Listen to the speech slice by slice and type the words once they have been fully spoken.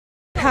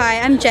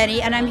Hi, I'm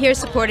Jenny, and I'm here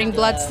supporting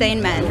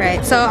Bloodstained Men,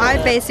 right? So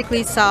I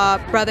basically saw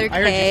Brother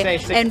Kay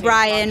and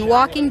Brian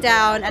walking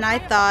down, and I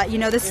thought, you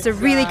know, this is a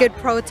really good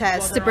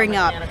protest to bring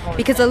up,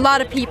 because a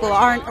lot of people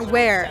aren't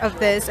aware of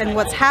this, and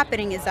what's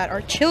happening is that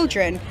our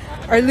children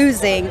are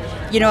losing,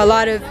 you know, a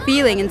lot of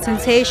feeling and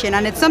sensation,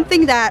 and it's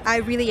something that I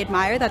really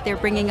admire that they're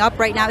bringing up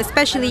right now,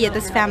 especially at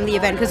this family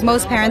event, because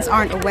most parents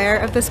aren't aware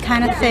of this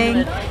kind of thing,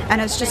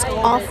 and it's just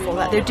awful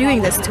that they're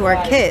doing this to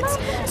our kids.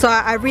 So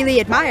I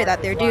really admire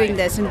that they're doing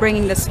this and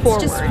bringing this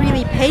forward. It's just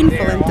really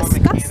painful and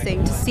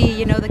disgusting to see,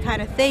 you know, the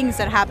kind of things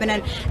that happen,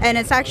 and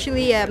it's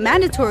actually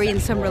mandatory in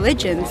some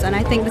religions, and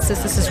I think this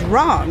is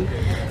wrong.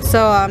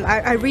 So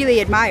I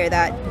really admire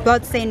that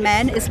Bloodstained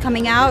Men is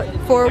coming out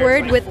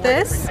forward with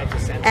this,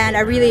 and I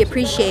really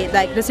appreciate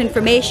like this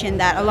information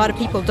that a lot of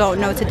people don't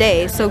know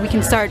today, so we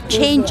can start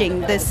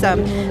changing this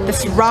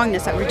this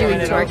wrongness that we're doing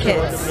to our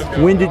kids.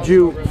 When did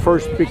you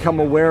first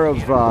become aware of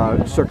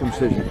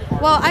circumcision?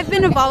 Well, I've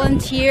been a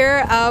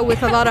volunteer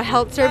with a lot of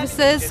health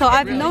services, so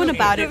I've known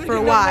about it for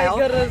a while.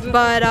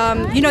 But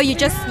you know, you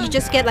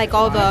just get like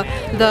all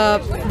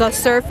the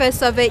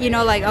surface of it, you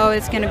know, like, oh,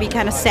 it's going to be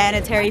kind of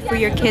sanitary for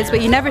your kids,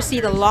 but you never see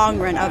the long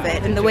run of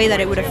it and the way that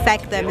it would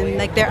affect them in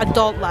like their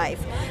adult life.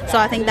 So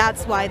I think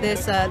that's why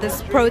this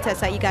this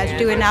protest that you guys are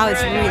doing now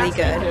is really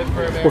good.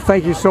 Well,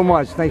 thank you so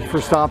much. Thank you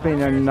for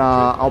stopping, and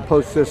I'll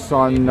post this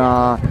on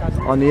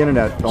the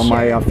internet, on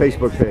my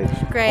Facebook page.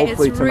 Great,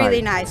 hopefully it's tonight.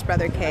 really nice,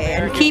 Brother Kay.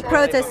 And keep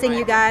protesting,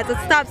 you guys.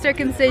 Let's stop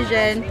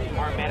circumcision.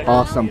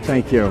 Awesome,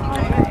 thank you.